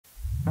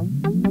Hey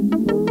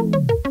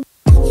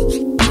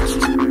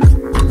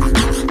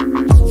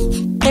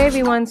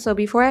everyone, so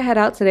before I head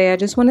out today, I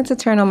just wanted to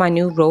turn on my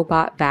new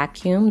robot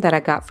vacuum that I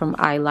got from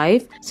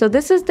ILIFE. So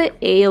this is the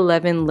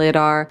A11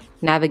 lidar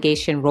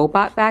navigation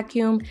robot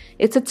vacuum.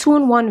 It's a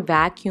 2-in-1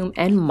 vacuum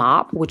and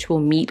mop, which will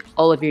meet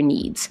all of your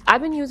needs.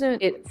 I've been using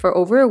it for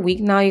over a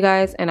week now, you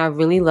guys, and I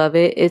really love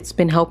it. It's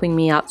been helping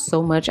me out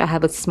so much. I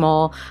have a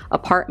small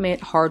apartment,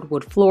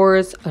 hardwood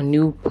floors, a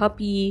new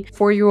puppy,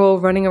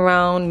 4-year-old running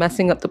around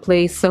messing up the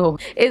place. So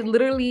it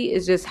literally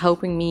is just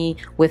helping me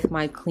with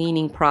my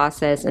cleaning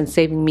process and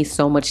saving me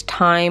so much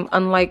time.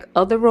 Unlike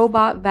other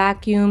robot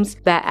vacuums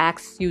that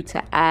asks you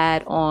to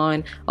add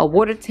on a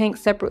water tank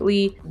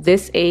separately,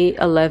 this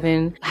A11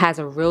 has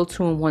a real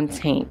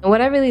 2-in-1 tank. And what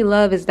I really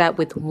love is that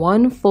with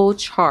one full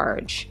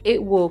charge,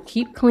 it will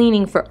keep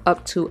cleaning for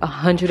up to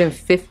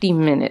 150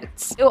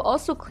 minutes. It will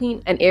also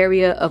clean an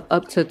area of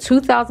up to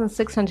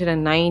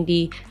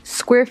 2,690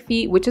 square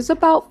feet, which is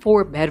about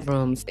 4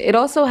 bedrooms. It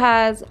also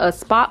has a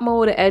spot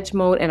mode, an edge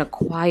mode, and a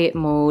quiet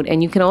mode.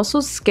 And you can also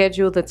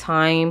schedule the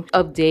time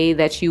of day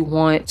that you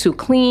want to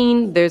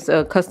clean. There's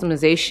a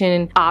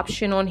customization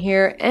option on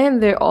here,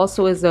 and there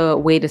also is a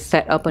way to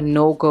set up a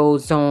no-go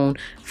zone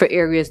for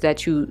areas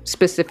that you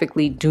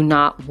specifically do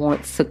not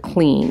want to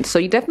clean. So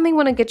you definitely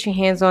want to get your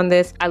hands on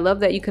this. I love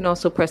that you can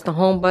also press the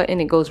home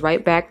button. It goes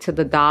right back to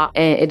the dock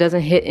and it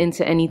doesn't hit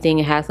into anything.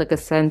 It has like a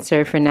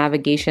sensor for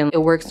navigation. It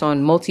works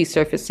on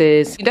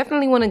multi-surfaces. You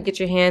definitely want to get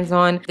your hands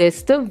on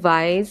this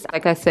device.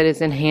 Like I said,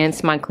 it's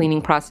enhanced my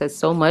cleaning process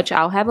so much.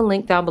 I'll have a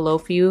link down below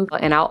for you,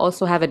 and I'll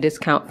also have a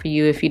discount for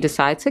you if you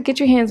decide to get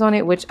your hands on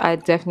it, which I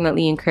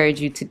definitely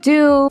encourage you to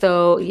do.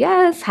 So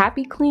yes,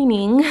 happy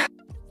cleaning.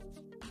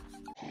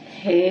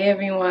 Hey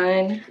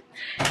everyone,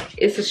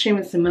 it's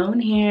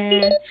Astremasimone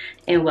here,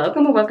 and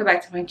welcome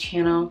back to my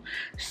channel.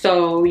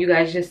 So you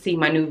guys just see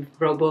my new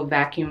robo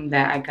vacuum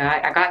that I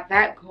got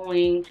that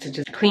going to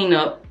just clean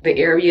up the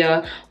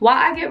area while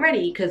I get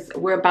ready, because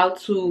we're about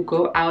to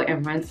go out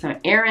and run some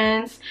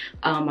errands.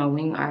 My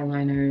wing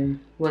eyeliner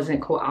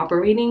wasn't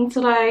cooperating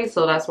today,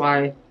 so that's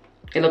why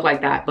it looked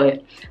like that.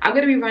 But I'm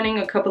gonna be running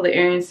a couple of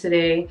errands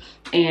today,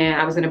 and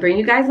I was gonna bring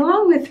you guys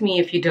along with me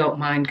if you don't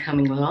mind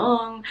coming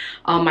along.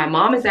 My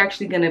mom is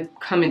actually gonna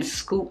come and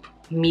scoop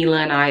Mila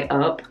and I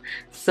up,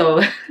 so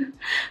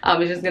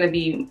it's just gonna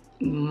be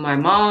my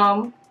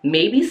mom,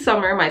 maybe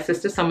Summer, my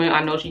sister Summer.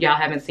 I know y'all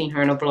haven't seen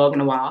her in a vlog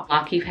in a while.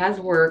 Lakeith has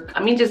work.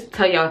 I mean, just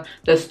tell y'all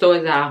the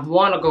stores that I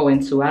want to go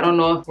into. I don't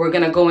know if we're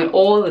gonna go in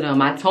all of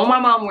them. I told my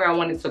mom where I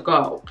wanted to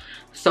go,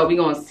 so we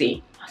gonna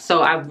see.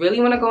 So I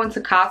really want to go into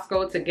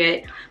Costco to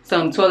get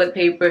some toilet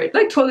paper,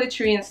 like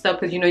toiletry and stuff,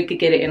 because you know you could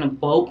get it in a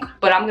bulk.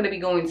 But I'm going to be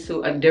going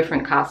to a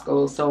different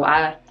Costco, so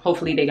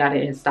hopefully they got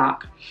it in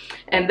stock.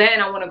 And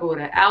then I want to go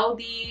to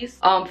Aldi's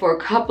for a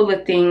couple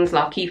of things.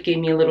 Lakeith gave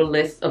me a little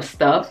list of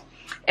stuff.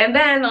 And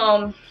then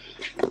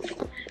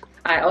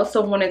I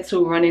also wanted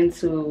to run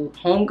into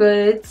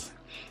HomeGoods,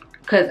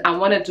 because I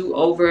want to do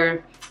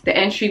over the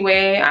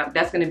entryway.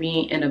 That's going to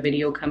be in a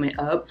video coming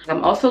up.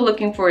 I'm also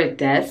looking for a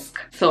desk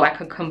so I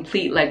could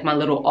complete like my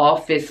little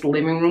office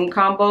living room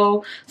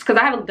combo. It's because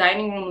I have a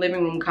dining room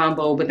living room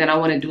combo, but then I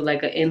want to do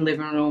like an in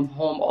living room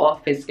home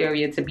office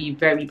area to be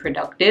very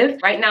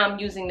productive. Right now I'm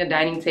using the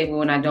dining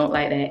table, and I don't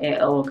like that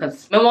at all,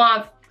 because I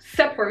want to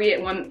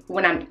separate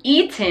when I'm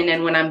eating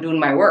and when I'm doing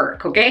my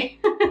work, okay?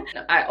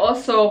 I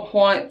also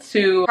want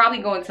to probably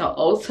go into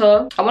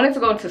Ulta. I wanted to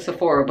go into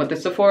Sephora, but the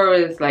Sephora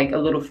is like a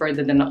little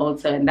further than the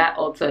Ulta, and that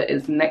Ulta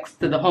is next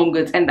to the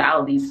HomeGoods and the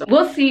Aldi. So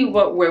we'll see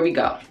where we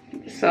go.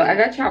 So I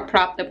got y'all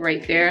propped up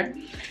right there.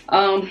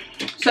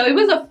 So it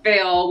was a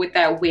fail with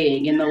that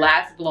wig in the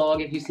last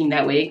vlog, if you've seen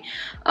that wig.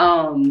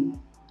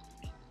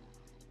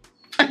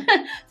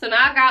 So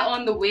now I got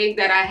on the wig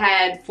that I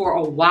had for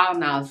a while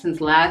now.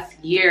 Since last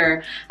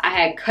year I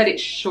had cut it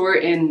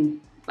short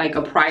in like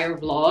a prior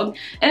vlog,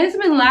 and it's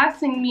been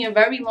lasting me a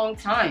very long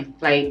time.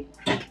 Like,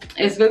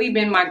 it's really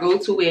been my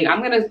go-to wig.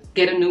 I'm gonna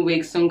get a new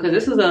wig soon, because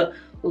this is a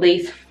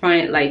lace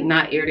front, like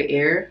not ear to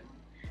ear,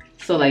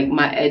 so like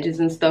my edges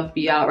and stuff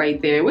be out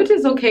right there, which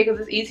is okay because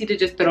it's easy to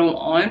just throw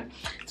on.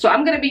 So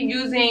I'm gonna be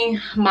using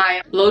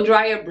my blow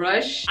dryer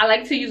brush. I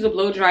like to use a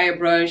blow dryer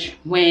brush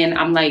when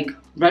I'm like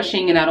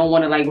rushing and I don't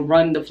want to like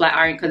run the flat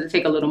iron, because it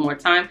take a little more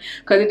time,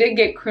 because it did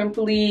get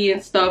crimply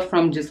and stuff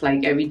from just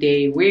like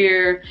everyday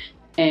wear,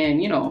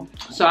 and you know.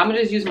 So I'm gonna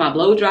just use my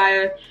blow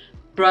dryer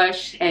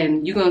brush,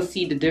 and you're gonna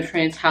see the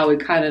difference, how it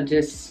kind of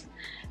just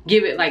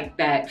give it like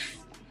that,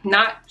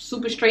 not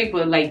super straight,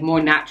 but like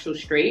more natural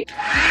straight.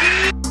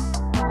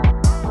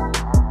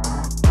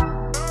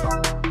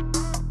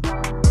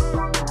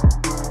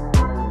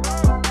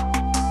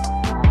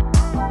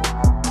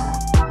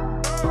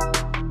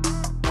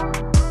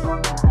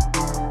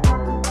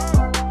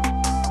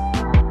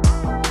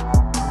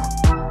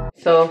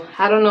 So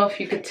I don't know if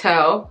you could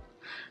tell,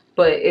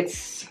 but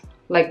it's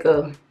like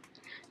a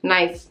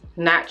nice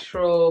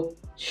natural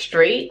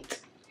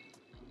straight.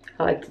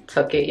 I like to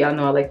tuck it. Y'all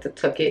know I like to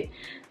tuck it.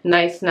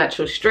 Nice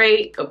natural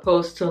straight,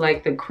 opposed to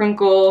like the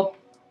crinkle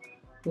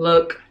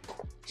look.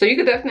 So you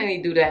could definitely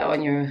do that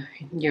on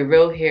your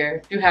real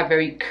hair. You have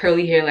very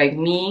curly hair like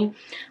me.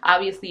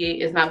 Obviously,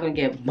 it's not gonna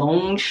get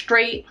bone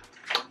straight,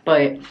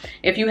 but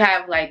if you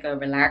have like a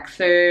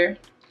relaxer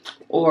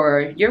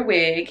or your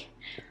wig,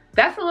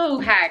 that's a little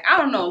hack. I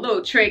don't know, a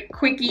little trick,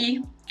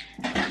 quickie.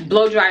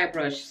 Blow dryer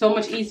brush, so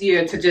much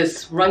easier to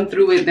just run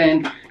through it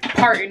than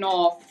parting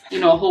off, you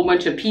know, a whole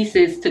bunch of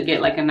pieces to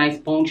get like a nice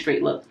bone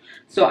straight look.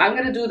 So I'm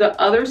gonna do the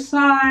other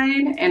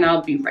side and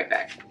I'll be right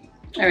back.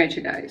 All right,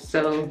 you guys,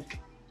 so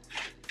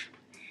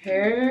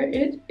here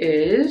it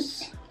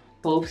is,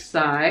 both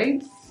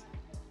sides,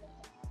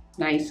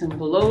 nice and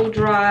blow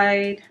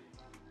dried.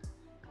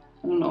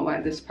 I don't know why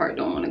this part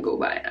don't want to go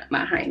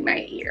behind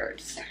my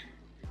ears.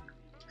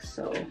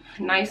 So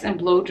nice and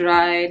blow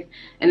dried,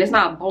 and it's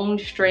not bone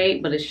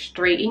straight, but it's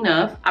straight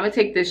enough. I'm gonna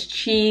take this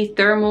Chi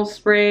thermal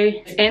spray.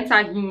 It's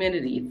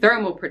anti-humidity,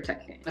 thermal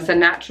protectant. It's a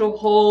natural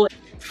hold.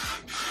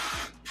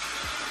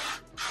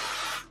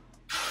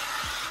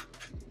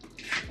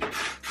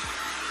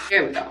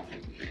 Here we go.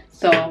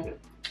 So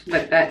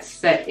let that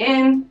set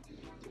in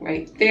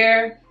right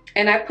there.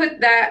 And I put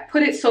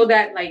it so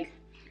that like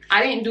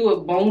I didn't do a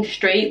bone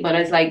straight, but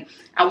it's like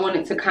I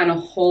wanted to kind of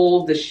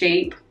hold the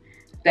shape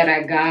that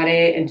I got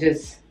it, and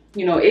just,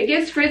 you know, it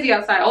gets frizzy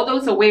outside. Although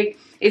it's a wig,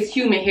 it's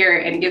human hair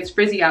and it gets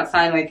frizzy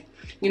outside, like,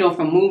 you know,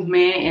 from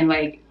movement and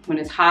like when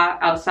it's hot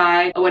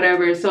outside or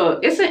whatever. So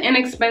it's an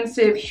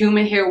inexpensive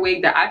human hair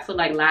wig that I feel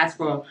like lasts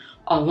for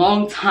a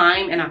long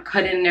time, and I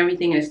cut it and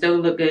everything and it still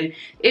look good.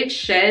 It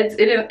sheds,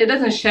 it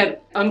doesn't shed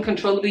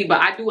uncontrollably,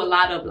 but I do a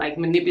lot of like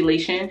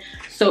manipulation,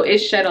 so it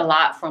shed a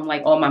lot from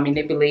like all my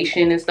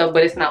manipulation and stuff,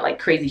 but it's not like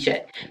crazy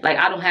shed. Like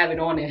I don't have it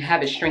on and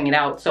have it string it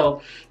out.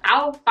 So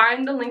I'll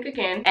find the link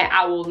again and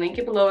I will link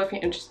it below if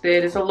you're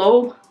interested. It's a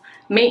low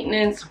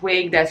maintenance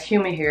wig that's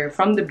human hair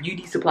from the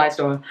beauty supply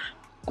store,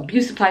 a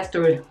beauty supply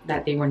store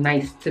that they were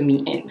nice to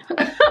me in.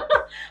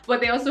 But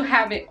they also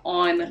have it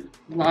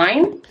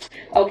online.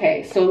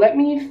 Okay, so let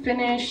me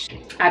finish.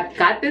 I've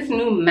got this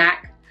new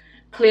MAC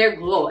clear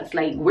gloss.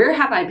 Like, where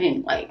have I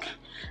been? Like,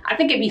 I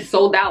think it'd be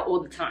sold out all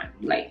the time.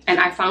 Like, and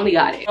I finally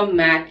got it from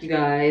MAC, you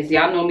guys.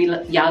 Y'all know me,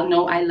 y'all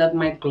know I love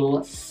my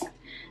gloss,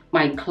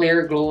 my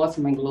clear gloss,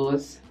 my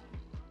gloss.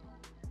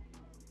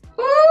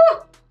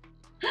 Ooh!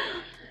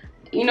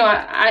 You know,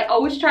 I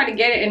always try to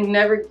get it and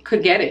never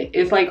could get it.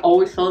 It's like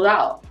always sold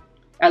out,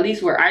 at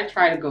least where I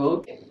try to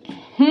go.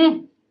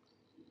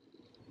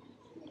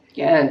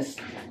 Yes.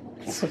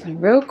 So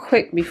real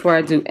quick before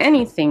I do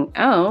anything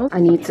else, I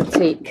need to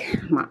take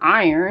my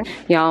iron.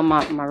 Y'all,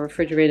 my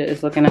refrigerator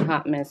is looking a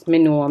hot mess.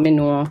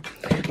 Minnow.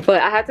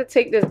 But I had to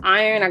take this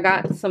iron. I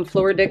got some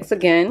Floridix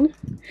again,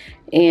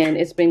 and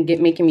it's been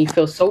making me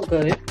feel so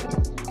good.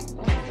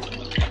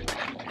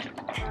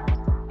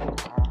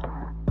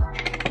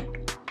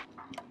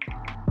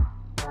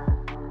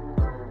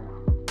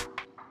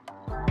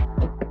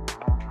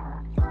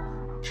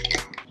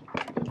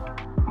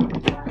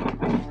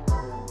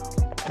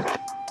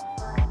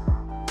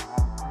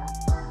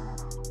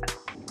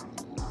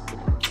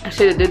 I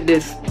should have did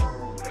this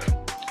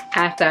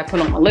after I put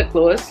on my lip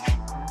gloss.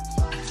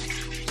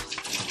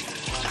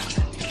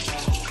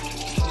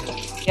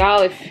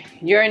 Y'all, if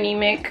you're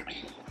anemic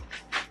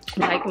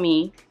like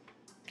me,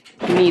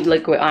 you need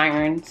liquid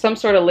iron, some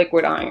sort of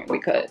liquid iron,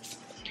 because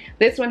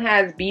this one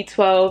has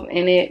B12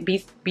 in it,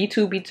 B2,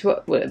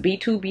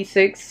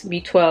 B6,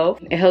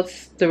 B12. It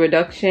helps the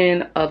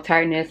reduction of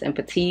tiredness and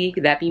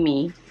fatigue, that be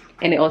me.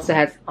 And it also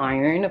has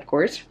iron, of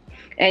course.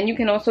 And you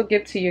can also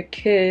give to your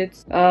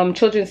kids,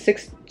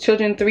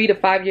 children 3 to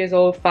 5 years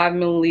old, 5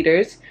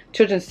 milliliters.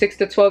 Children 6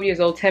 to 12 years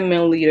old, 10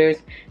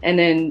 milliliters. And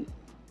then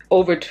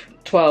over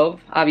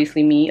 12,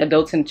 obviously me,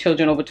 adults and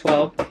children over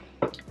 12,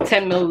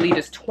 10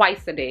 milliliters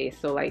twice a day.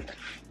 So like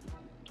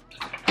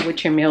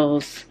with your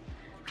meals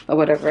or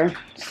whatever.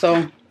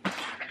 So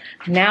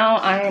now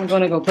I am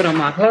gonna go put on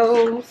my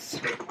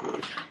clothes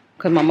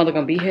because my mother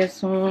gonna be here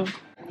soon.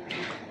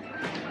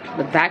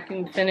 The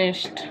vacuum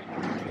finished.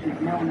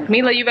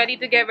 Mila, you ready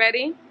to get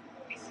ready?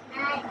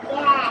 Not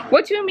yet.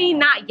 What you mean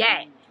not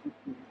yet?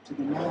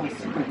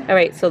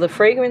 Alright, so the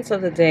fragrance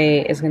of the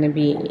day is gonna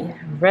be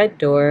Red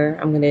Door.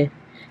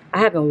 I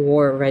haven't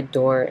wore Red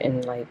Door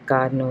in like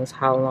God knows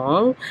how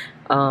long.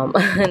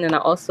 And then I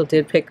also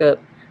did pick up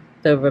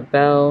the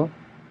Rebel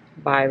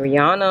by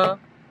Rihanna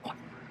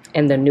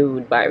and the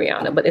Nude by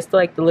Rihanna, but it's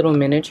like the little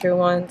miniature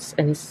ones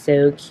and it's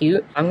so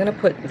cute. I'm gonna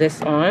put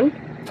this on,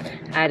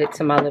 add it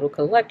to my little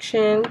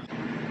collection.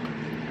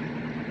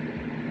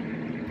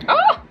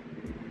 Oh!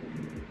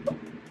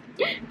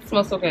 It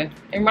smells so good.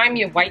 It reminds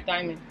me of White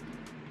Diamond.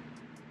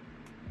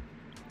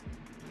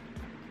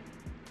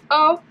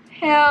 Oh,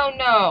 hell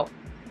no.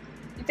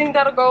 You think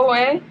that'll go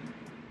away?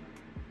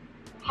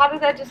 How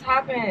did that just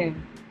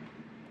happen?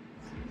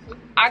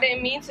 I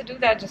didn't mean to do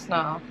that just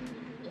now.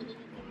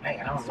 Hey,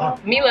 I don't know.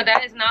 Mila,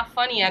 that is not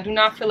funny. I do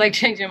not feel like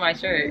changing my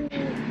shirt. So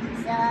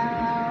we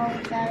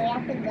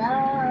have to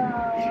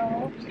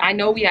go. I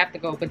know we have to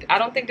go, but I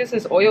don't think this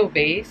is oil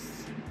based.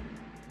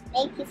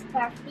 Make this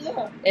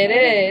perfume. It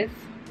is.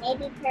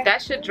 Maybe perfume.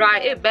 That should dry.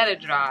 It better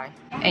dry.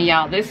 And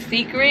y'all, this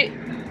secret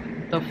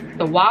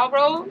the wild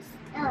rose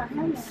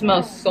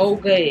smells so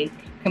good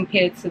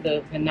compared to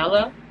the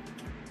vanilla.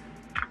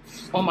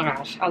 Oh my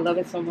gosh, I love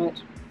it so much.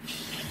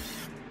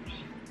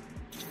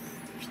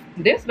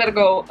 This better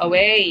go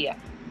away.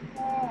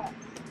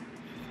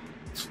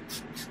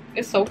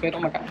 It's so good. Oh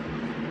my god.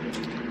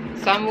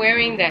 So I'm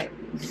wearing that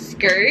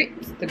skirt,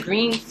 the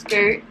green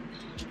skirt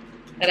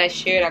that I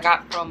shared. I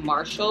got from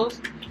Marshall's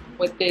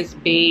with this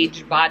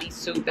beige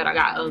bodysuit that I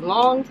got a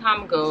long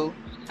time ago.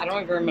 I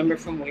don't even remember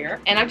from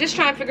where. And I'm just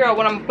trying to figure out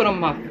what I'm gonna put on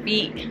my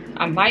feet.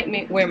 I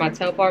might wear my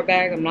Telfar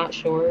bag. I'm not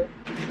sure.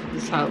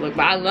 This is how it looks.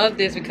 But I love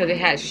this because it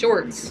has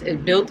shorts.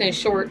 It's built-in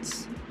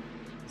shorts,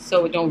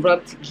 so it don't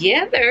rub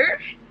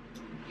together.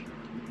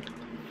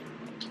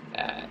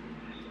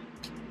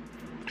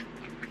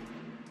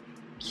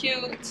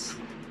 Cute.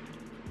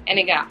 And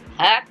it got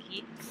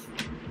pockets.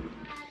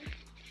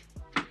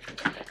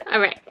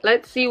 Alright,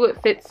 let's see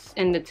what fits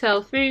in the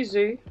tail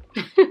freezer.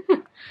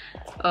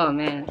 Oh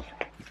man.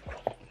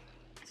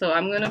 So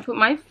I'm gonna put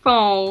my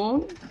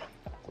phone.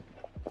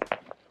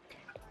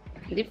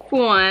 The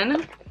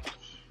phone.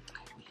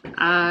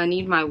 I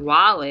need my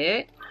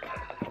wallet.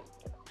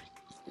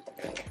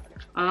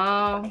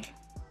 I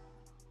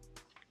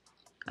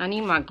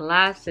need my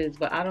glasses,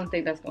 but I don't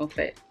think that's gonna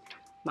fit.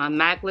 My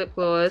MAC lip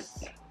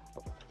gloss.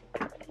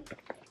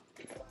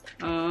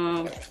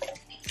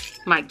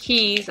 My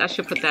keys. I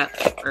should put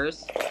that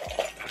first,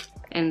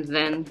 and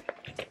then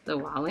the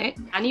wallet.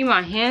 I need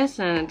my hand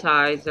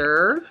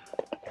sanitizer.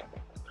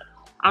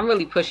 I'm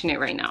really pushing it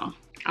right now.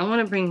 I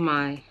want to bring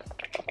my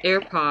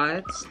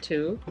AirPods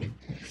too.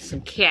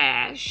 Some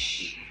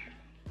cash.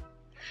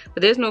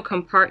 But there's no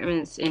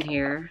compartments in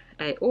here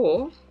at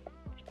all.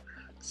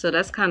 So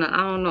that's kind of, I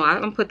don't know.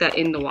 I'm gonna put that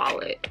in the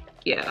wallet.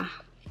 Yeah.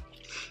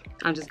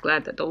 I'm just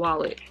glad that the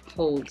wallet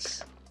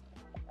holds.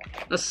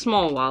 A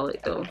small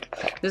wallet though.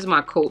 This is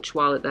my Coach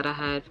wallet that I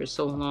had for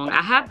so long.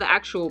 I have the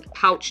actual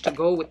pouch to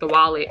go with the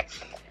wallet,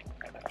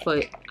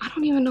 but I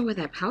don't even know where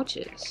that pouch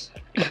is.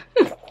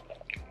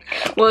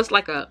 Well, it's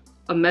like a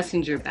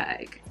messenger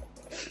bag.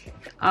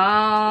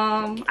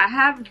 I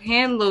have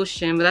hand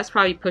lotion, but that's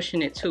probably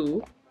pushing it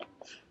too.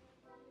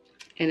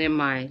 And then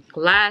my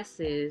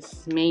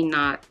glasses may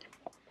not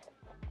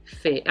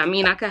fit. I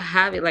mean, I could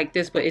have it like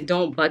this, but it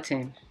don't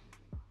button.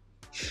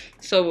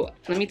 So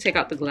let me take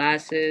out the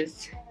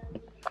glasses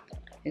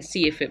and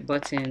see if it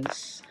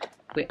buttons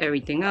with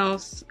everything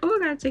else. Oh, I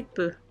gotta take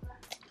the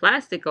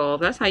plastic off.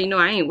 That's how you know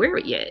I ain't wear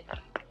it yet.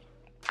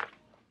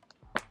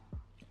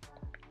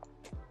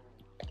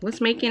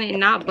 What's making it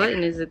not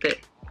button? Is it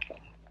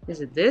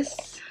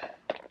this?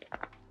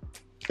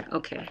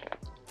 Okay.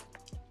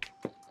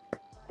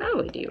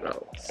 Oh,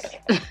 Rose.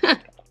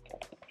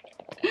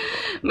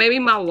 Maybe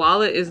my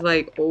wallet is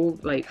like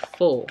old, like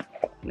full.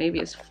 Maybe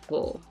it's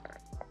full.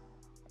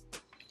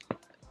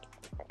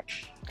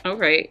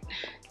 Alright.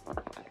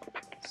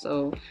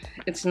 So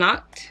it's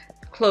not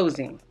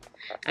closing.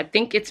 I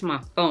think it's my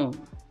phone.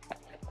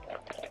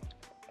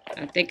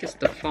 I think it's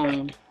the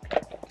phone.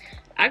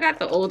 I got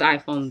the old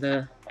iPhone,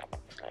 the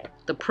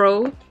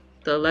Pro,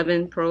 the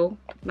 11 Pro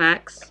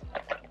Max.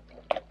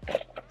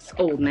 It's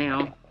old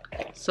now.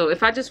 So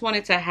if I just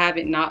wanted to have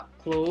it not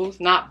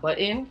closed, not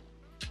button,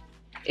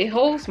 it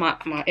holds my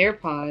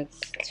AirPods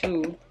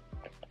too,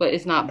 but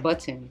it's not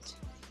buttoned.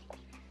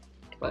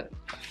 But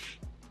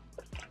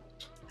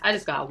I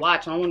just gotta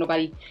watch. I don't want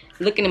nobody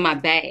looking in my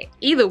bag.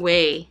 Either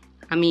way,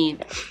 I mean,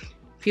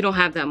 if you don't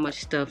have that much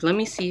stuff, let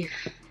me see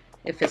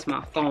if it's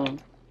my phone.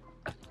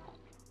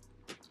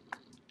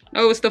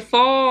 Oh, it's the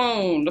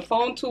phone. The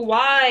phone too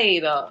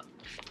wide.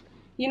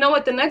 You know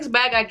what? The next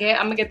bag I get,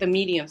 I'm gonna get the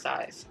medium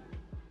size.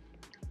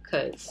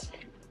 Cause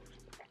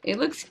it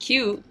looks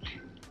cute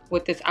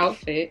with this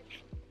outfit.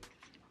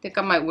 I think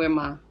I might wear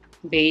my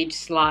beige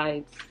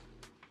slides.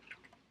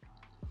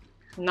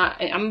 I'm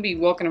gonna be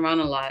walking around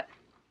a lot.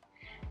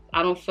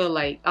 I don't feel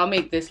like, I'll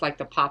make this like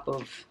the pop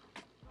of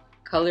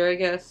color, I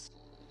guess.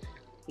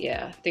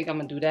 Yeah, I think I'm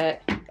gonna do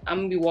that. I'm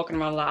gonna be walking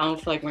around a lot. I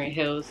don't feel like wearing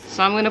heels.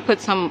 So I'm gonna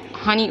put some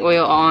honey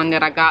oil on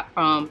that I got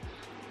from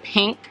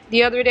Pink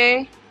the other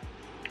day.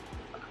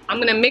 I'm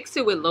gonna mix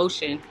it with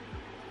lotion.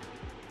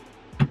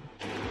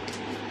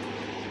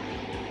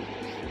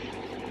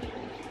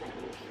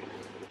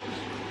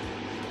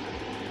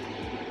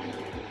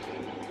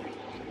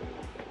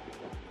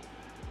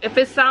 If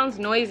it sounds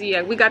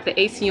noisy, we got the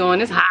AC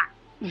on, it's hot.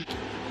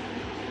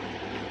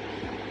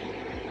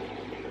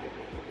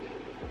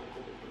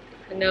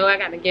 I know I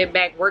gotta get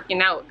back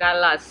working out. Got a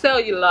lot of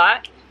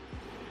cellulite.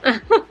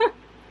 I'm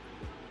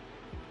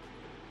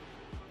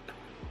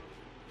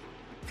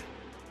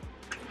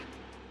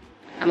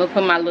gonna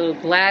put my little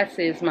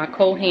glasses, my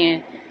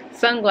Kohan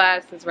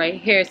sunglasses right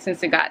here,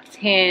 since it got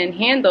tan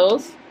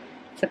handles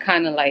to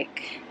kind of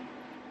like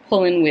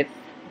pull in with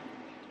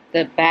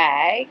the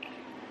bag.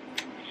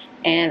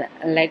 And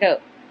let go.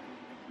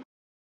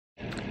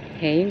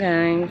 Hey you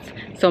guys,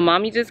 so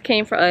mommy just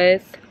came for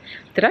us.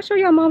 Did I show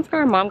y'all mom's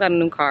car? Mom got a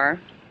new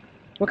car.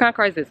 What kind of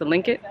car is this? A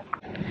Lincoln?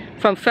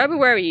 From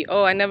February.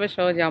 Oh, I never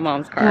showed y'all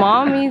mom's car.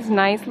 Mommy's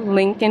nice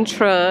Lincoln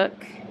truck.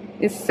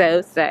 It's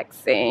so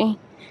sexy.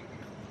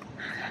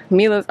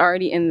 Mila's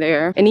already in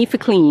there. It needs to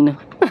clean.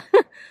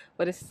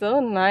 But it's so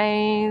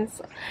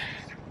nice.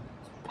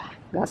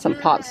 Got some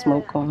pot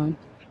smoke on.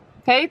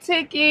 Hey,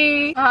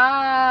 Tiki.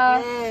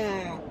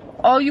 Hi.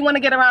 Oh, you want to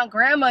get around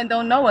grandma and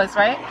don't know us,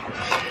 right?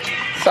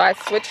 So I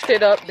switched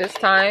it up this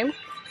time.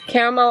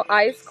 Caramel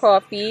iced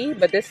coffee,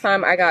 but this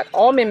time I got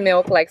almond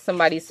milk like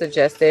somebody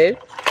suggested.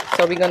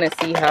 So we're gonna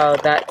see how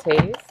that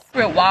tastes.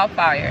 With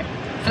wildfire.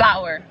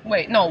 Flower.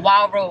 Wait, no,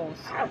 wild rose.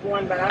 I have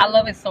one, but I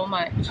love it so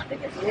much. I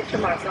think it's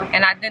Mitchum or something.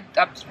 And I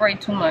sprayed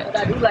too much. But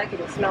I do like it.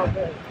 It smells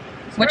good.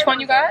 Which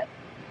one you got?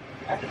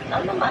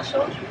 I'm not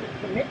sure.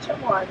 The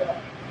Mitchum or the...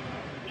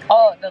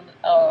 Oh,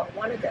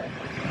 one of them.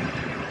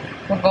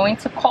 we're going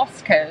to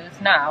Costco's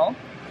now.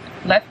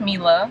 Left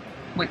Mila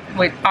with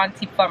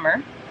Auntie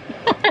Plumber.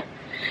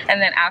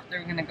 And then after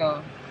we're gonna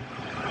go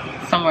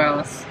somewhere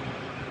else.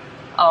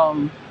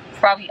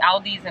 Probably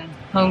Aldi's and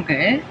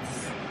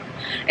HomeGoods.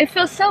 It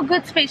feels so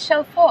good to be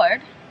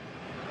chauffeured.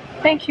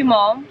 Thank you,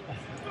 Mom.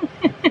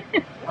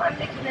 It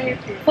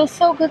feels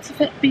so good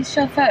to be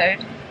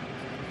chauffeured.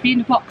 Be in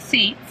the box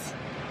seats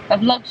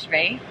of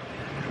luxury.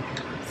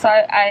 So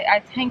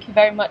I thank you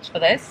very much for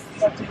this.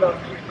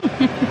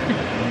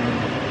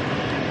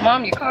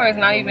 Mom, your car is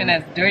not even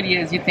as dirty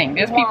as you think.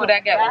 There's people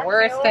that get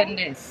worse than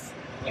this.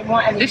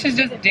 This is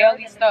just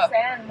daily stuff.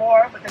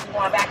 More because you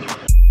want vacuum.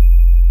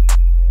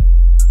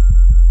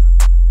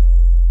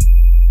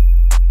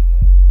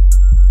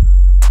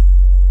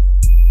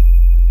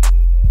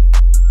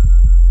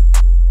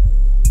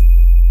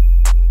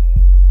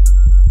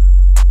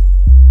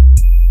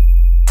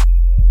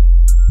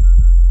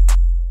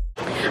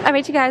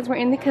 Alright, you guys, we're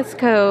in the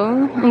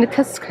Costco. In the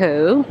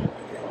Costco.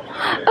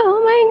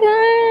 Oh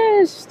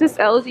my gosh, this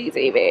LG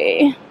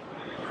TV.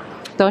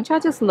 Don't y'all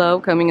just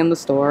love coming in the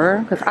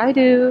store? Because I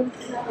do.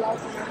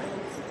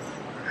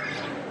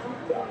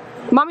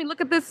 Mommy, look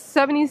at this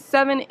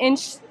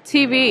 77-inch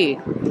TV.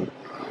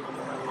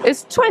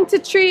 It's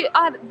 $23.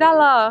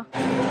 Oh,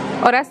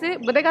 that's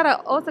it? But they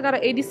also got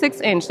an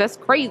 86-inch. That's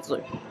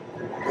crazy.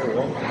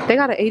 They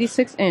got an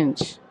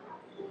 86-inch.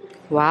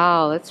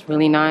 Wow, that's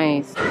really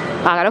nice.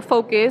 I gotta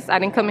focus. I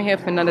didn't come in here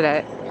for none of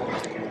that.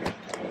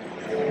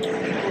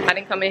 I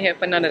didn't come in here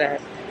for none of that.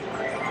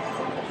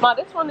 Ma,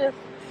 this one is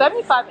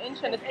 75-inch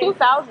and it's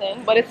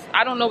 2,000, but it's,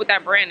 I don't know what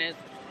that brand is.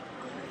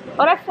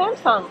 Oh, that's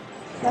Samsung.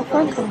 That's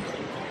Samsung.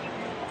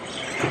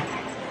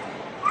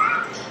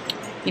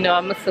 You know,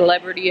 I'm a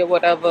celebrity or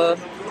whatever,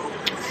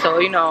 so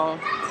you know,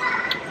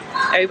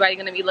 everybody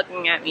gonna be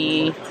looking at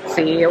me.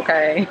 See,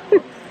 okay.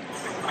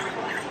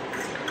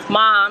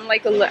 Ma, I'm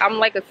like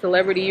a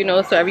celebrity, you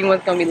know, so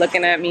everyone's gonna be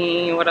looking at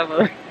me,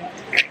 whatever.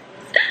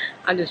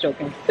 I'm just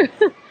joking.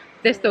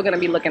 They're still gonna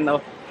be looking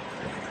though.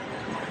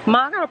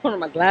 Ma, I gotta put on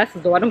my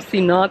glasses though. I don't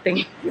see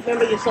nothing.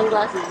 Remember your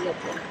sunglasses?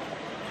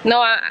 No,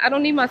 I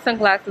don't need my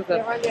sunglasses up.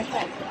 They're on your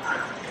head.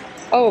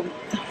 Oh,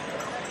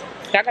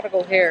 I gotta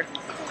go here.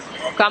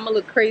 I'm gonna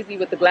look crazy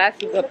with the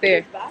glasses up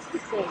there.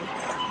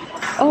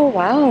 Oh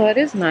wow, that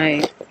is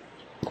nice.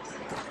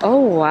 Oh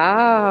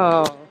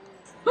wow.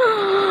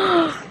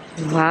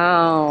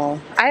 Wow.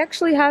 I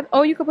actually have,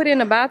 oh, you could put it in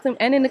the bathroom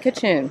and in the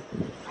kitchen.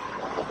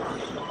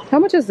 How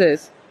much is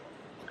this?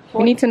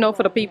 We need to know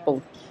for the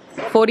people.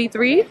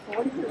 43?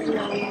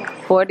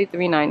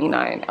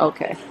 $43.99.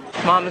 Okay.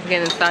 Mom is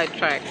getting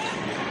sidetracked.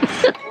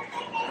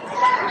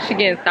 She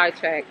getting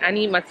sidetracked. I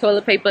need my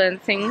toilet paper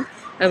and things.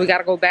 And we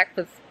gotta go back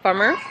for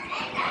summer.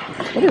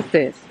 What is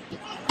this?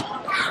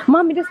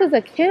 Mommy, this is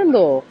a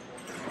candle.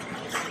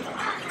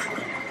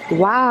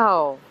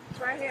 Wow.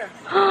 It's right here.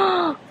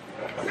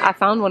 I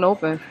found one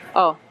open.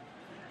 Oh.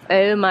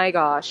 Oh my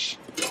gosh.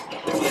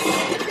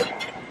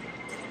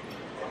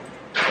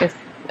 It's,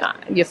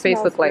 your face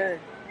looks like... Good.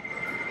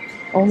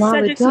 Oh wow,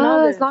 Cedric it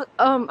does. smelled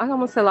I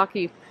almost said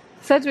Lucky.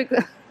 Cedric.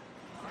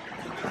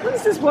 What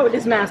is this boy with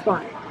this mask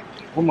on?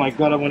 Oh my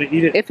god, I want to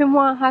eat it. If him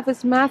want to have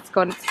his mask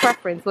on, it's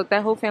preference. Look,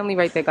 that whole family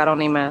right there got on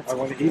their mask. I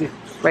want to eat it.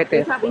 Right They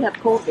there. probably have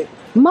COVID.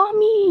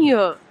 Mommy!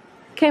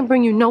 Can't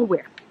bring you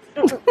nowhere.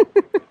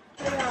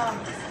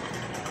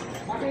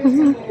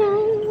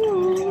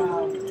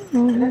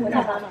 I'm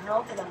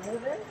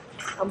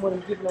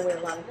going to give away a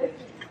lot of things.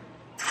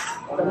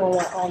 I'm going to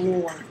want all new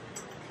ones.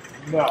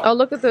 No. Oh,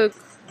 look at the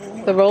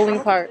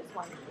rolling part.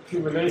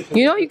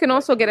 You know, you can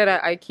also get it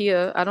at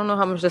IKEA. I don't know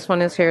how much this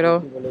one is here, though.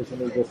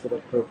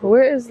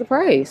 Where is the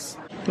price?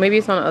 Maybe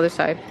it's on the other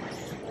side.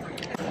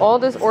 All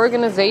this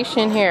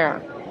organization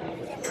here.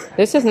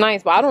 This is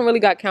nice, but I don't really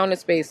got counter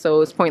space,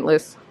 so it's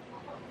pointless.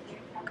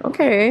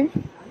 Okay.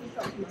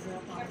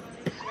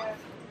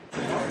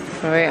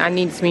 Alright, I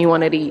need me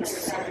one of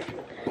these.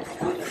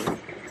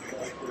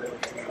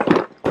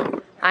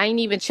 I ain't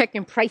even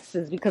checking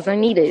prices because I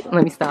need it.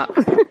 Let me stop.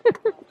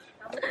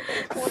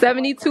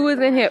 72 is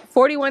in here.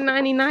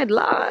 $41.99.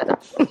 Lord.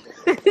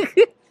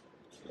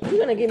 You're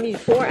going to give me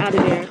 4 out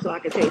of there so I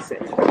can taste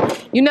it.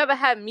 You never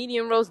had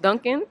medium roast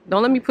Dunkin'?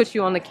 Don't let me put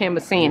you on the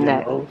camera saying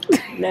that.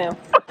 No.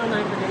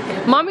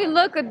 Mommy,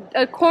 look,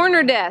 a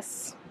corner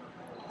desk.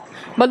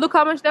 But look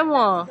how much that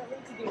want.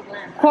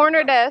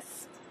 Corner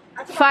desk.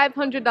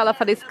 $500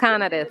 for this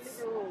can of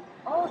this.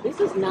 Oh, this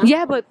is nice.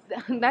 Yeah, but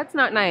that's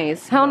not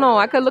nice. Hell no,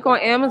 I could look on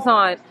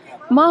Amazon.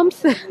 Mom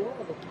said,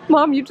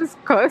 Mom, you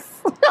just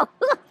cuss.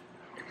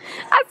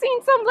 I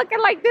seen some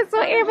looking like this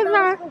on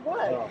Amazon. For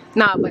what?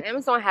 Nah, but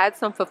Amazon had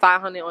some for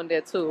 $500 on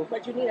there too.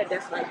 But you need a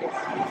desk like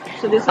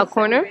this. So this A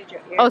corner?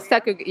 Oh,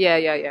 second.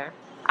 Yeah.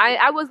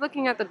 I was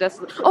looking at the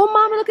desk. Oh,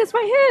 Mama, look, it's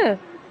right here.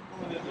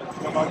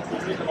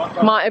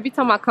 Mom, every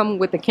time I come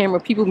with the camera,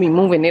 people be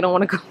moving. They don't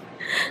want to go.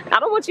 I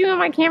don't want you in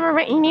my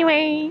camera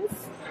anyways.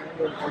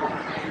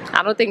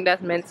 I don't think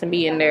that's meant to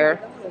be in there.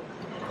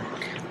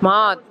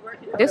 Ma,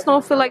 this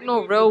don't feel like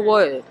no real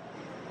wood.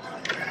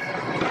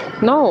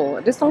 No,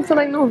 this don't feel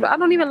like no. I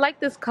don't even like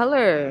this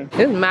color.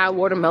 There's mad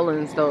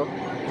watermelons though.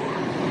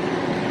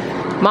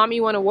 Mommy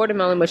want a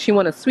watermelon, but she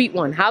want a sweet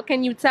one. How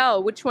can you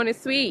tell which one is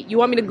sweet? You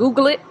want me to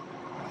Google it?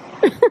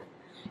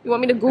 You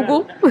want me to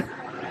Google?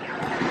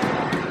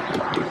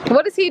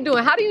 What is he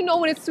doing? How do you know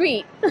when it's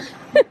sweet?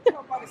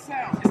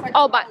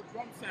 Oh, by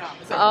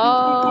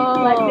oh,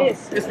 like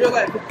this. It's real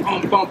like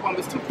bum.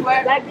 It's too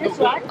flat. Like this,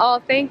 right?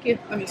 Oh, thank you.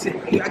 Let me see.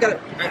 I got it.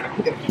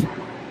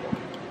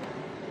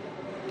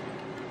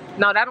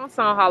 No, that don't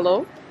sound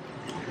hollow.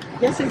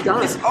 Yes, it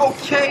does. It's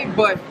okay,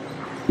 but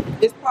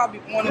it's probably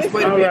on its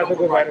way to being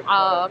overripe. Oh,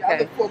 I okay.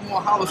 look for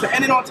more hollow.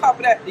 And then on top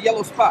of that, the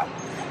yellow spot.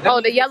 Oh,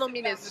 the yellow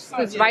mean it's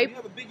ripe. You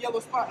have a big yellow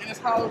spot and it's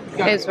hollow.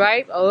 It's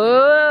ripe.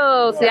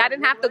 Oh, see, I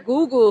didn't have to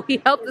Google. He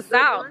helped us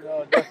out.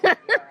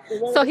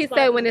 So he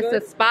said when it's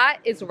a spot,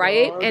 it's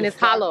ripe and it's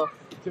hollow.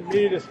 To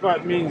me, the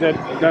spot means that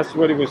that's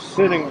what it was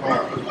sitting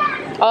on.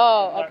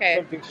 Oh, Not okay.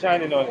 something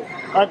shining on it.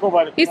 I go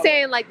by the He's color.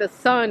 saying like the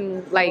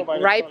sun, like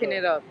ripen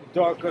it up. The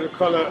darker the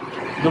color,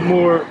 the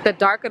more The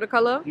darker the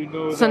color. you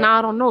know. So that now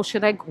I don't know.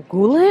 Should I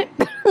Google it?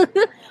 to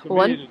me,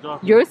 One, the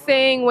darker you're the color.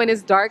 saying when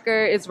it's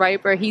darker, it's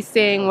riper. He's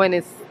saying when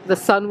it's the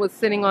sun was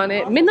sitting on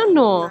it. Me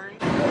no.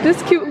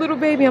 This cute little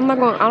baby. I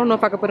don't know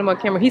if I can put him on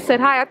camera. He said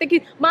hi. I think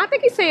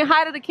he's saying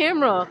hi to the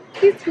camera.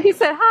 He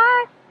said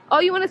hi. Oh,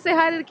 you want to say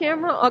hi to the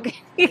camera? Okay.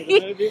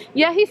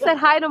 Yeah, he said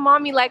hi to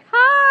mommy like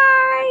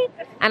hi.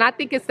 And I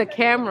think it's the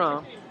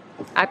camera.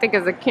 I think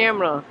it's the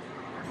camera.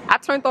 I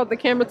turned off the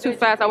camera too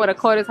fast. I would have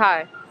caught his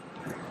hi.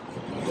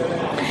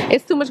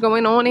 It's too much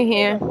going on in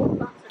here.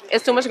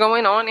 It's too much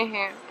going on in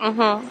here.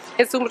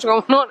 It's too much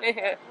going on in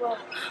here.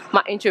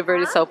 My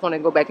introverted self want to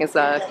go back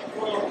inside.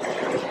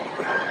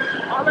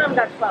 All of them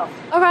got 12.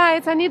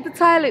 Alright, I need the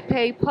toilet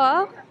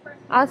paper.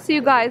 I'll see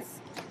you guys.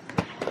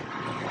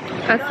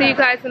 I'll see you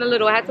guys in a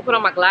little. I had to put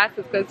on my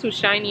glasses because it's too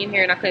shiny in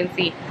here and I couldn't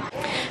see.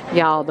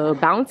 Y'all, the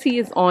Bounty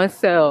is on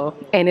sale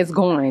and it's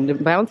going. The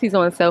Bounty's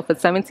on sale for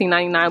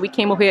 $17.99. We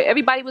came over here.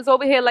 Everybody was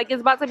over here like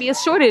it's about to be a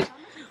shortage.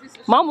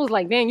 Mom was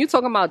like, man, you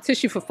talking about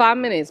tissue for 5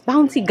 minutes.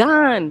 Bounty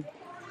gone.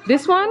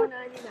 This one?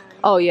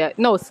 Oh, yeah.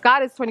 No,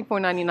 Scott is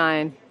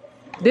 $24.99.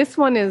 This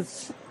one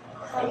is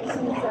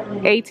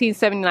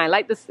 $18.79.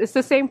 Like this, it's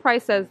the same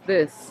price as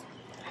this.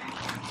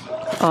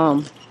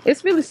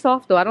 It's really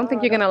soft though. I don't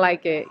think you're gonna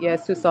like it. Yeah,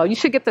 it's too soft. You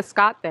should get the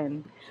Scott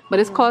then, but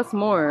it costs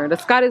more. The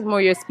Scott is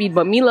more your speed,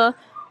 but Mila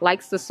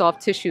likes the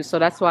soft tissue, so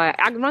that's why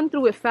I run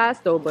through it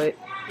fast though. But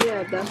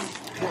Yeah,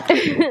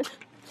 that's.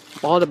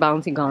 all the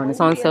Bounty gone. It's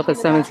on sale for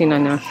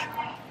 $17.99.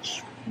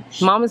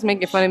 Mom is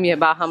making fun of me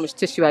about how much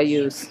tissue I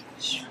use.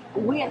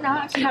 We are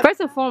not.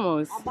 First and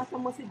foremost,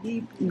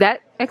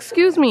 that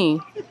excuse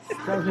me.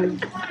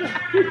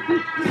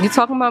 You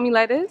talking about me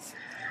like this?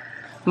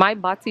 My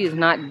body is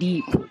not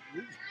deep.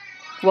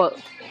 Well,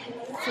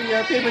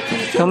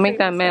 don't make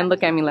that man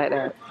look at me like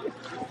that.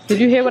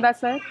 Did you hear what I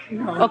said?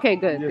 Okay,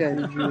 good.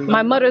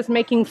 My mother's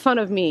making fun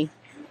of me.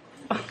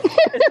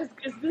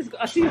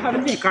 I see you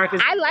haven't been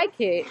carcass. I like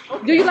it.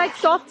 Do you like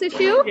soft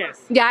tissue? Yes.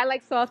 Yeah, I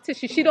like soft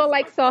tissue. She don't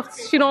like soft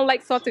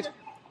tissue.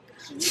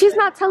 She's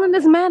not telling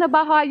this man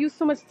about how I use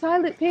so much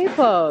toilet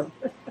paper.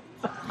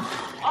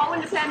 Oh,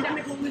 in the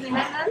pandemic when we was in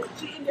Netherlands,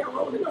 she in there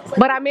rolling up.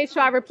 But I made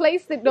sure I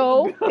replaced it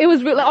though. It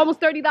was really almost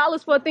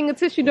 $30 for a thing of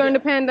tissue during the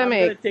I'm gonna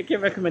pandemic. take your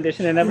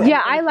recommendation and never.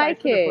 Yeah, I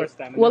like it.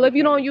 Well, if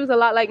you don't use a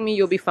lot like me,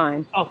 you'll be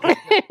fine. Okay.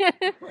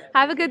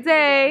 Have a good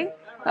day.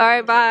 All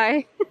right,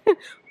 bye. Oh,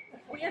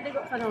 yeah, they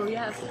got fun on,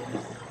 yes.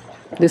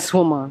 This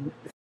woman.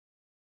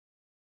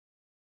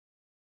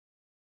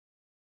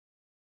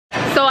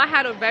 So I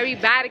had a very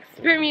bad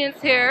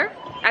experience here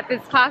at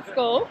this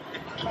Costco.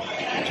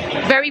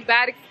 Very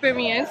bad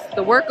experience.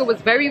 The worker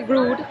was very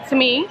rude to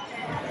me.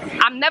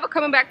 I'm never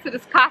coming back to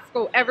this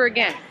Costco ever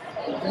again.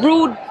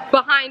 Rude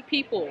behind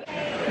people.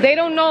 They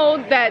don't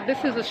know that this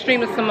is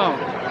Astrema Simone.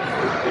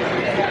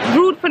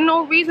 Rude for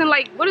no reason.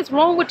 Like, what is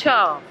wrong with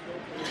y'all?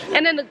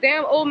 And then the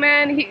damn old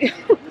man, He's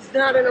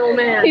not an old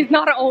man. he's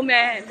not an old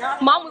man.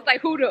 Mom was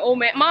like, who the old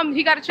man? Mom,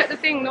 he gotta check the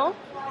thing, no?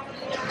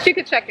 She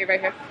could check it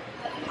right here.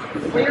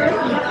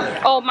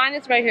 Oh, mine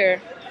is right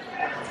here.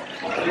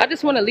 I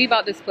just want to leave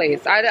out this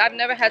place. I've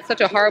never had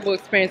such a horrible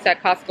experience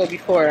at Costco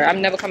before.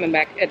 I'm never coming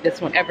back at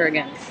this one ever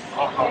again.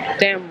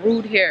 Damn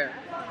rude here.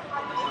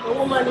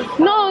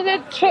 No,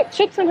 that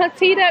took some her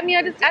teeth at me.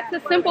 I just asked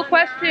a simple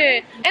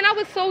question. And I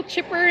was so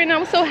chipper and I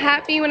was so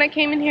happy when I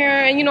came in here.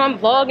 And you know, I'm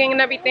vlogging and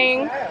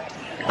everything.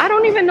 I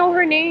don't even know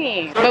her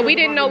name. But we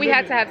didn't know we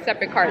had to have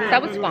separate carts.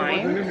 That was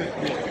fine.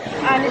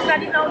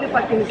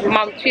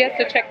 Mom, she has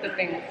to check the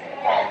things.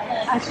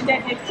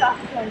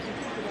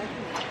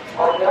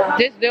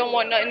 Just don't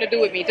want nothing to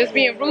do with me. Just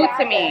being rude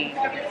to me.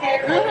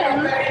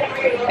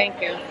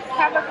 Thank you.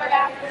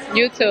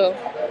 You too.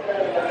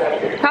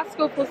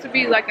 Costco supposed to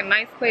be like a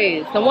nice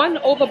place. The one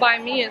over by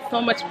me is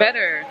so much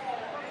better.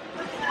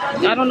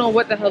 I don't know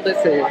what the hell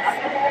this is.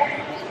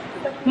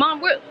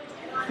 Mom,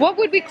 what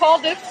would we call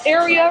this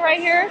area right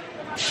here?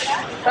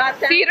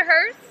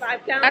 Cedarhurst?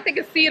 I think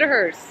it's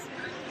Cedarhurst.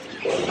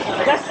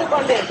 That's the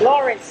one there,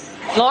 Lawrence.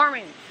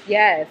 Lawrence.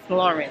 Yes,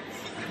 Lawrence.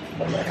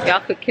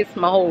 Y'all could kiss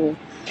my hole.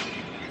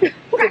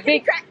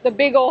 the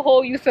big old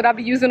hole you said I'd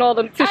be using all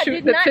the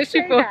tissue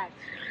for.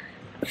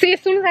 See,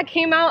 as soon as I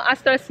came out, I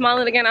started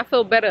smiling again. I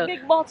feel better.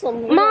 Big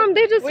bottom. Mom,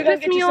 they just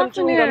pissed me off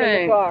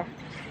today.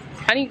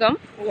 I need gum?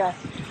 Yeah.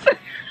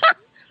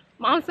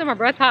 Mom said my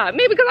breath hot.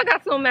 Maybe because I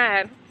got so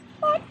mad.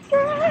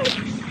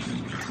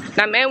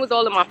 That man was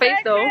all in my face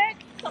though.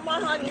 Come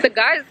on, honey.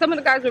 Some of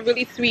the guys were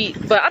really sweet,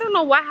 but I don't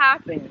know what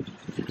happened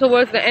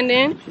towards the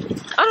ending.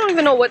 I don't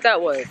even know what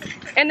that was.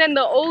 And then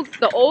the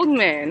old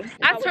man,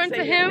 I turned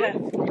to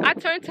him.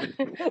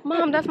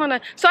 Mom, that's my name.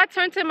 So I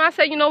turned to him. I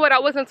said, you know what? I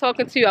wasn't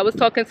talking to you. I was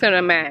talking to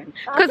the man.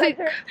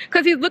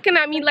 Cause he's looking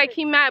at me like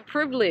he mad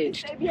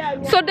privileged.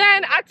 So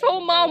then I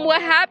told Mom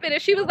what happened,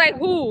 and she was like,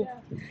 who?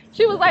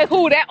 She was like,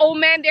 who? That old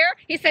man there?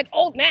 He said,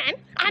 old man?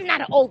 I'm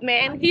not an old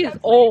man. He is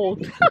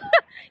old.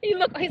 He's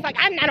like,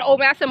 I'm not an old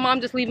man. I said,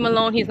 Mom, just leave him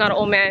alone. He's not an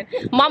old man.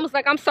 Mom was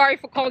like, I'm sorry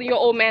for calling you an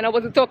old man. I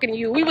wasn't talking to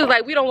you. We was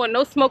like, we don't want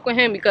no smoke with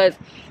him because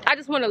I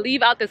just want to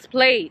leave out this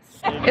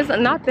place. It's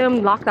not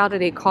them locked out of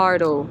their car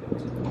though.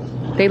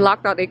 They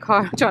locked out their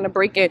car trying to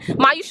break in.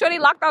 Ma, you sure they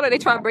locked out or they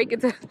trying to break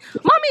into?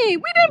 Mommy,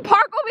 we didn't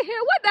park over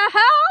here. What the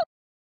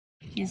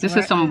hell? This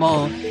is some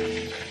bull.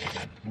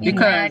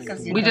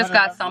 Because we just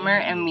got Summer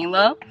and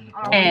Mila.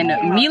 And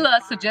Mila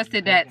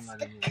suggested that,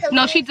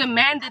 no, she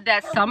demanded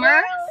that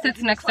Summer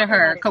sits next to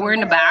her because we're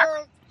in the back.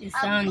 And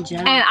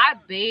I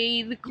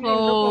bathe,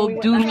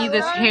 clothe, do me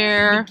this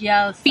hair,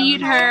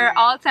 feed her,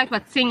 all types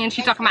of singing.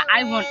 She talking about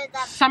I want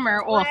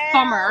Summer or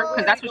Summer,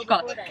 because that's what she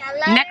called it,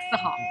 next to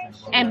her.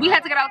 And we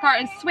had to get out of the car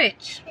and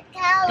switch.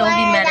 Don't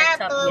be mad at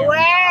Top.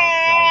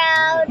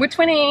 We're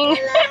twinning.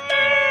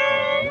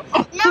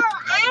 No,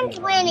 I'm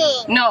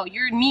twinning. No,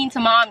 you're mean to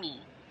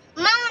mommy.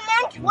 Mom,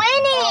 I'm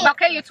twinning.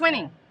 Okay, you're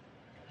twinning.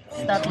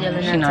 Stop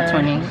yelling She's at not her.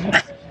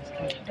 twinning.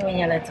 Don't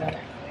yell at her.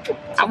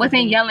 I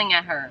wasn't yelling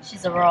at her.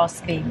 She's a raw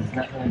baby.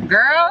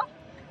 Girl.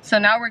 So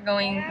now we're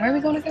going, where are we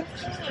going again?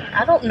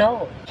 I don't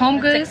know.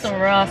 HomeGoods? Take some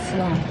raw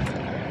slum.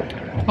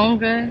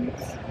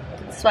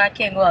 HomeGoods? So I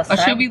can't go outside.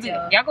 Or should we,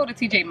 y'all go to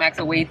TJ Maxx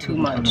way too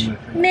much.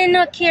 Me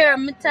no care.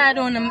 Me tired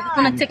on them. It's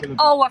gonna take an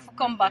hour to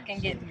come back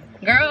and get me.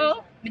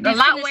 Girl, a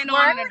lot went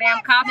on in the damn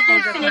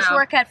Costco just Finish now.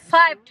 work at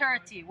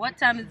 5:30. What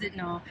time is it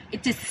now?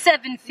 It is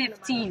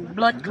 7:15.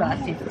 Blood clot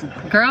 50.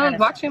 Girl,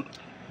 watching.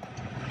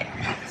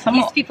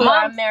 These people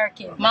are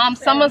American. Mom,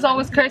 someone's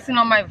always cursing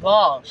on my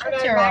vlog.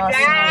 Shut your ass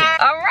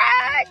up.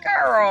 Alright,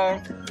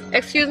 girl.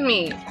 Excuse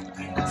me.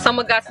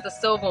 Someone got the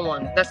silver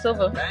one. The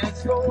silver.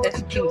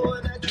 That's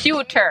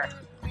pewter.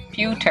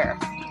 Pewter.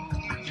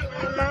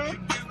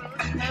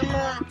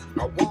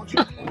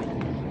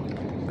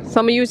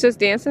 Some of you was just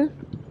dancing?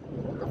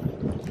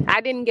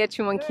 I didn't get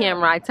you on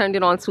camera. I turned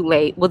it on too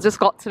late. We'll just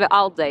go to the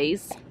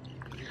Aldi's.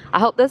 I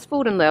hope there's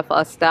food in there for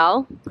us,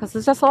 though, because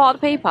it's just a lot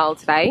of PayPal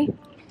today.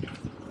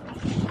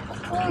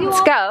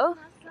 Let's go.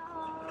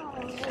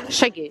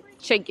 Shake it,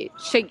 shake it,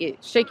 shake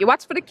it, shake it.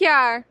 Watch for the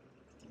car.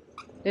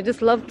 They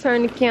just love to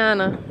turn the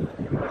corner.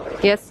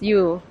 Yes,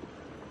 you.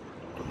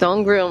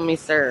 Don't grill me,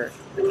 sir.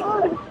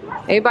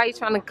 Everybody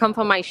trying to come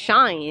for my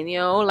shine, you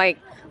know? Like,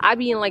 I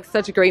be in like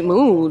such great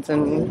moods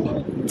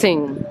and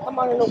ting. I'm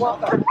on the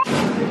walker.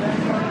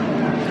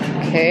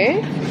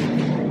 Okay.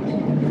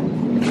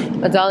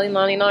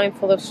 $1.99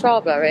 full of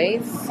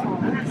strawberries.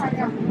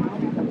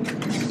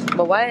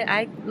 But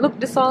why look,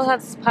 this all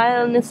has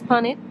pileness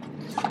upon it.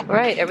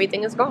 Right,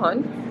 everything is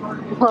gone.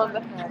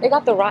 They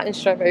got the rotten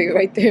strawberry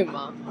right there,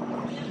 Mom.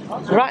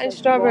 Rotten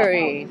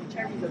strawberry.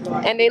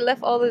 And they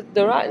left all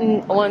the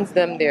rotten ones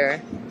them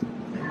there.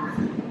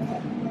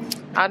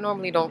 I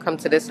normally don't come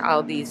to this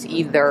Aldi's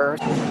either.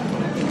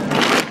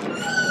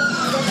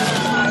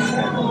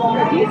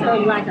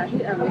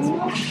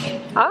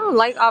 I don't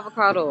like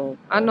avocado.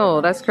 I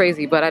know, that's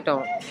crazy, but I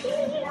don't.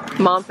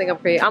 Mom think I'm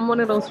crazy. I'm one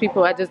of those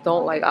people, I just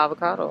don't like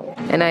avocado.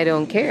 And I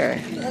don't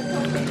care.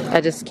 I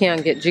just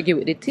can't get jiggy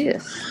with the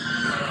taste.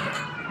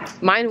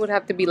 Mine would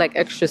have to be like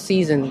extra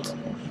seasoned.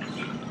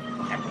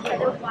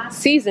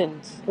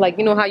 Seasoned. Like,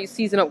 you know how you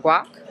season up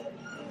guac?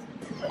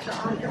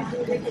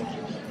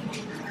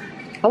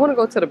 I want to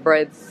go to the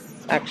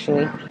breads,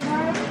 actually.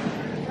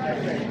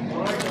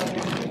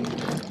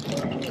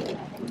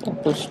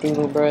 Apple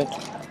strudel bread.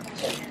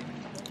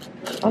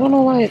 I don't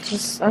know why it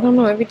just, I don't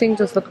know, everything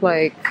just look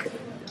like...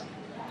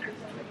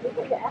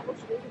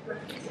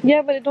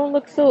 Yeah, but it don't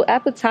look so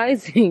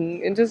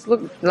appetizing. It just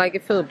look like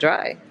it feels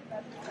dry.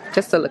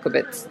 Just a little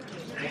bit.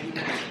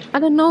 I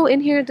don't know,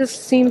 in here this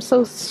seems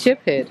so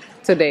stupid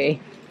today.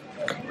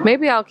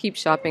 Maybe I'll keep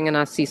shopping and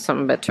I'll see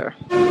something better.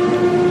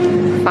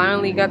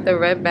 Finally got the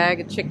red bag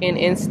of chicken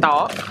in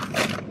stock.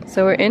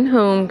 So we're in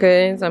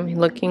HomeGoods. I'm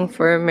looking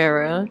for a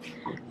mirror,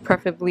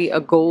 preferably a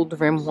gold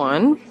rim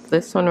one.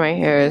 This one right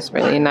here is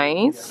really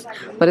nice,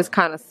 but it's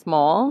kind of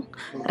small.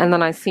 And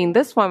then I seen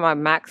this one by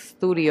Max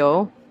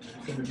Studio.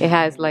 It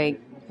has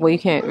like, well, you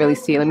can't really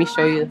see it. Let me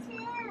show you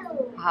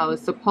how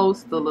it's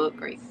supposed to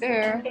look right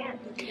there.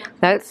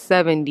 That's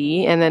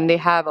 70, and then they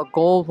have a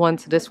gold one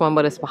to this one,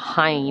 but it's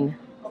behind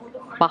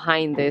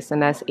this,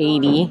 and that's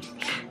 80.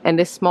 And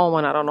this small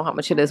one, I don't know how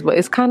much it is, but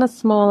it's kind of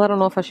small. I don't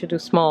know if I should do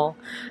small.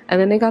 And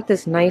then they got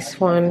this nice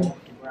one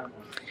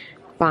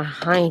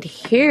behind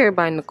here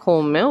by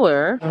Nicole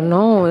Miller. I don't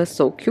know, it's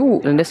so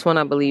cute. And this one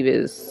I believe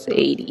is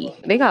 80.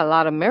 They got a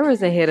lot of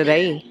mirrors in here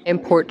today,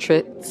 and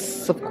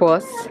portraits, of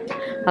course.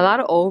 A lot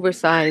of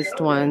oversized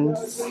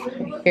ones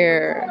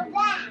here.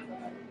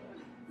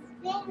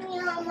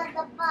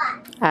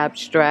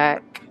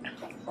 Abstract.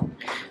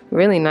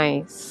 Really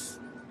nice.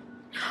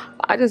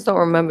 I just don't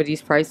remember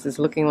these prices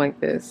looking like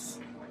this.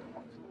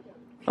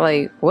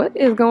 Like, what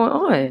is going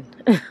on?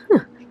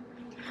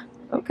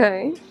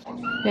 Okay.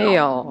 Hey,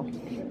 y'all.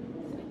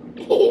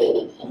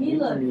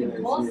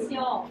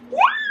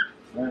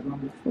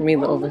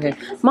 Mila over here.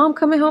 Mom,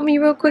 come and help me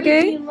real quick,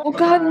 eh? Oh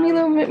God,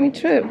 Mila make me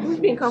trip. Who's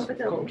being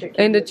comfortable?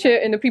 In the chair,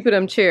 in the people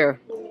them chair.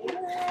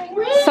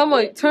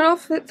 Someone turn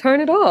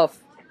it off.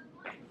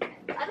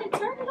 I didn't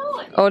turn it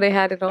on. Oh, they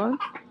had it on?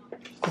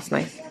 That's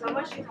nice.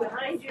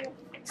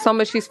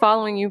 Summer, she's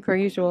following you per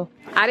usual.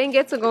 I didn't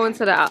get to go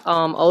into the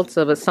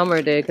Ulta, but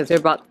Summer did because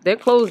they're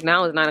closed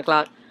now. It's 9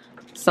 o'clock.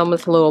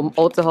 Summer's little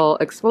Ulta haul: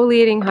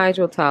 exfoliating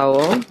hydro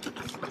towel,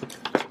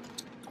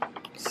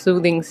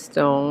 soothing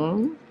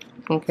stone.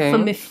 Okay. For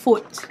my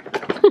foot.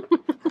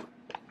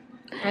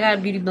 I got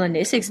a beauty blender.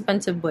 It's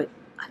expensive, but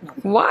I know.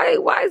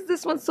 Why is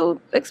this one so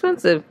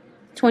expensive?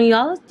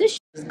 $20? This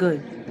shit is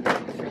good.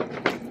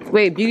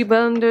 Wait, beauty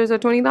blenders are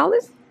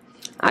 $20?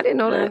 I didn't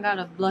know I that. got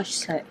a blush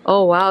set.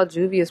 Oh wow,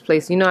 Juvia's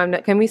place. You know, I'm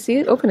not. Can we see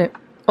it? Open it.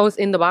 Oh, it's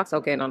in the box.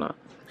 Okay, no.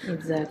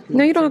 Exactly.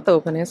 No, you don't have to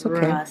open it. It's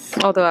okay. Ross.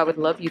 Although I would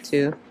love you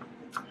to.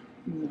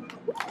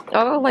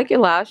 Oh, like your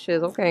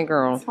lashes. Okay,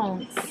 girl.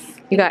 Thanks.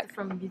 You got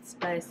from Beauty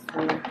Supply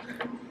Store.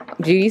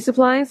 beauty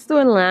supply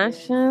store and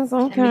lashes. Let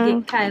me Okay.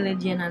 get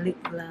Kylie Jenner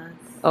lip gloss.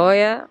 Oh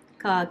yeah.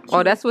 Cute.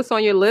 Oh, that's what's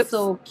on your lips.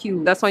 So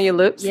cute. That's on your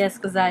lips. Yes,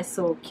 because I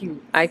so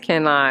cute. I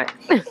cannot.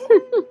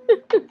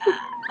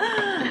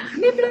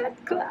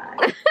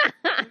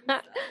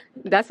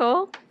 That's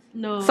all.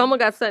 No. Someone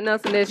got something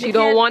else in there she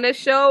don't want to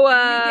show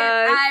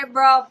us.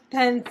 Eyebrow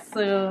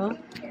pencil.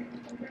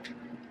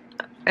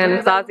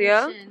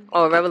 Anastasia. Revolution.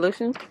 Oh,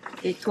 Revolution.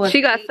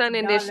 She got something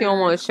in there she don't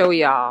want to show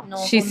y'all. No,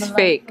 She's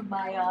fake.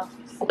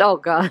 Oh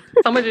God.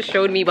 Someone just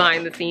showed me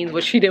behind the scenes,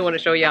 but she didn't want to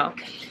show y'all.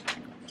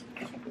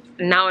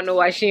 Now I know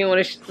why she didn't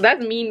want to.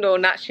 That's mean though,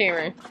 not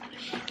sharing.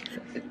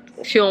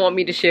 She don't want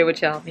me to share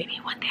with y'all. Maybe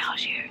one day I'll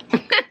share.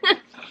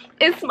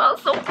 It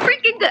smells so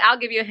freaking good. I'll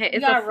give you a hint.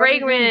 It's a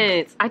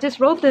fragrance. I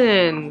just wrote it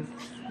in.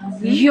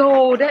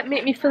 Yo, that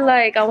made me feel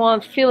like I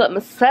want to feel it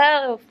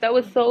myself. That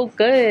was so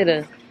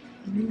good.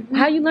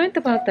 How you learned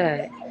about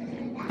that?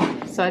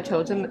 So I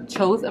chose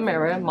a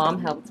mirror.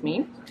 Mom helped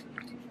me.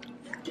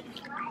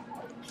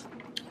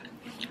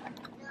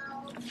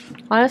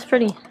 Oh, that's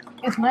pretty.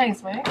 It's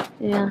nice, right?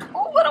 Yeah.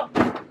 Oh, what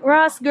a...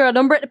 Ross, girl,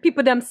 don't break the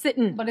people them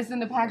sitting. But it's in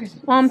the package.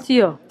 To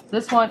you.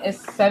 This one is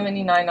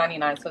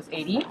 $79.99, so it's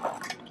 80.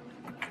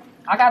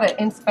 I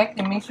gotta inspect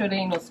and make sure there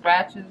ain't no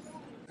scratches.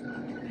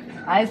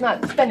 I was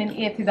not spending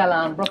 $80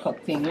 on broke up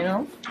thing, you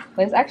know?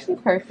 But it's actually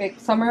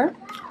perfect. Summer,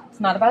 it's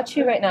not about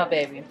you right now,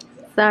 baby.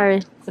 Sorry.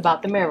 It's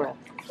about the mirror.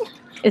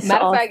 It's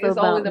Matter of fact, also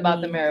it's always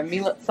about me. the mirror.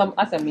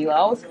 I said Mila. I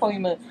always call you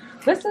Mila.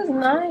 This is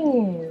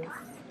nice.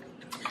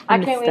 I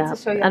can't wait to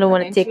show you. I don't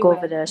want to take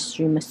over the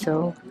Astrema,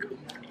 so.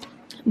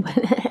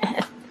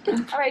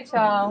 Alright,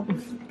 y'all.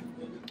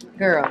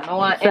 Girl, I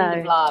want to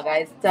end the vlog.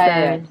 I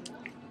tired.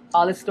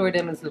 All the store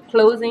them is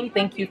closing.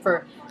 Thank you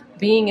for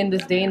being in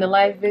this day in the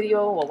life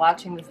video or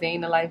watching this day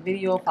in the life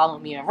video. Follow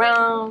me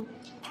around.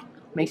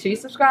 Make sure you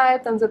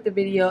subscribe, thumbs up the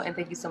video, and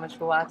thank you so much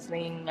for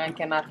watching. I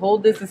cannot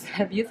hold this as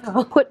heavy as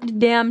hell. Put the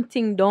damn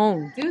thing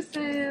down.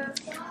 Deuces.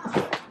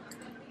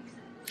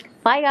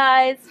 Bye,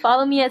 guys.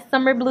 Follow me at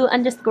summerblue_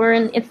 on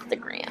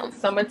Instagram.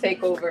 Summer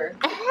takeover.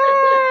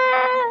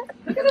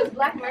 Look at this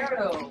black mirror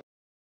though.